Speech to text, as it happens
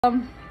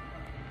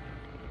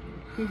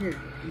These are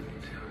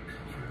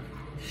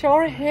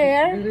short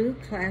hair. blue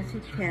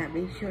classic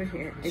tabby, short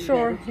hair.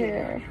 Short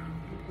hair.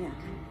 Yeah.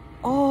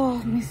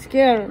 Oh, Miss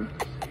Karen.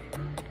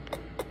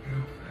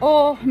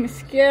 Oh,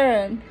 Miss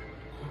Karen.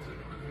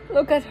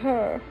 Look at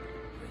her.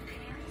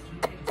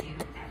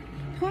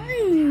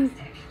 Hi.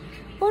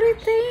 What do you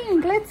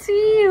think? Let's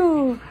see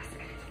you.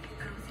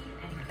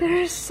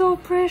 They're so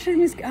precious,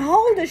 Miss Karen.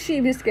 How old is she,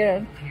 Miss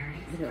Karen?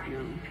 I don't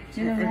know.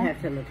 You don't I'd know?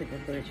 have to look at the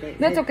birth date.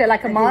 That's okay,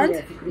 like a month?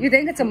 You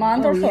think it's a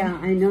month or so? Yeah,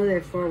 I know they're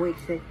 4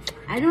 weeks.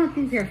 I don't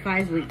think they're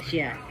 5 weeks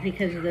yet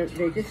because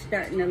they're just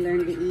starting to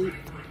learn to eat.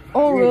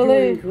 Oh, They're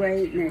really? doing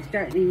great, and they're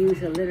starting to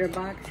use a litter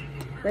box.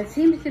 But it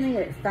seems to me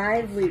at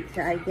 5 weeks,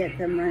 I get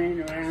them running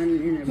around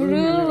in the room a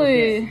little bit.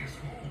 Really?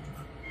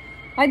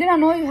 I didn't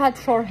know you had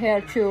short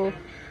hair too.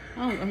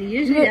 Oh, well,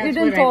 usually You that's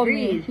didn't what I tell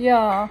breed. me.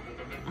 Yeah.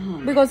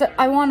 Oh. Because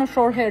I want a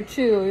short hair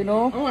too, you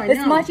know? Oh, I it's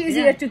know, much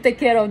easier yeah. to take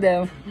care of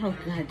them. Oh,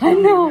 God. I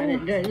know.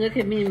 Look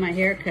at me and my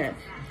haircuts.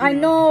 I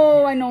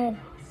know. I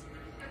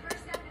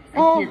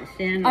can't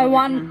stand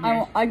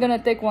I'm gonna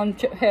take one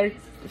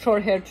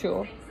short hair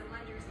too.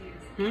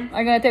 Huh?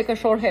 I'm gonna take a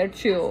short hair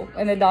too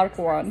and a dark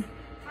one.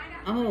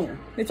 Oh,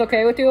 It's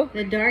okay with you?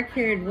 the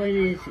dark-haired one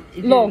is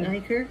Long. you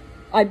like her?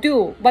 I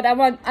do, but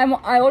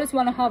I always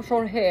want to have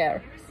short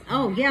hair.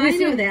 Oh, yeah, You I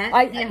see, know that.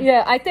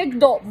 I take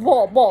both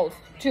You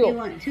too.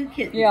 want 2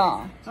 kittens?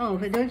 Yeah. Oh,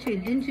 but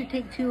didn't you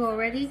take 2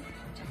 already?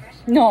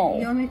 You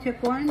No, only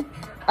took 1?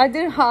 I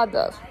didn't have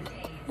that,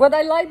 but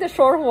I like the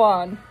short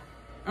one.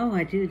 Oh,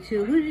 I do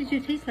too. Who did you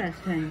take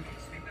last time?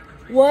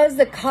 Was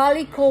the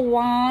calico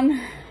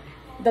one,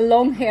 the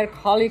long hair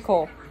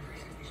calico.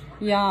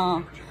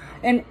 Yeah,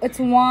 and it's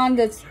one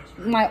that's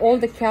my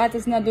older cat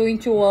is not doing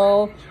too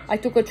well. I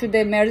took her to the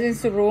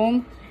emergency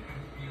room.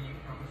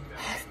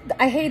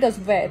 I hate those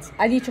vets.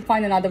 I need to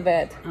find another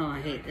vet. Oh,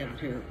 I hate them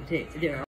too. They're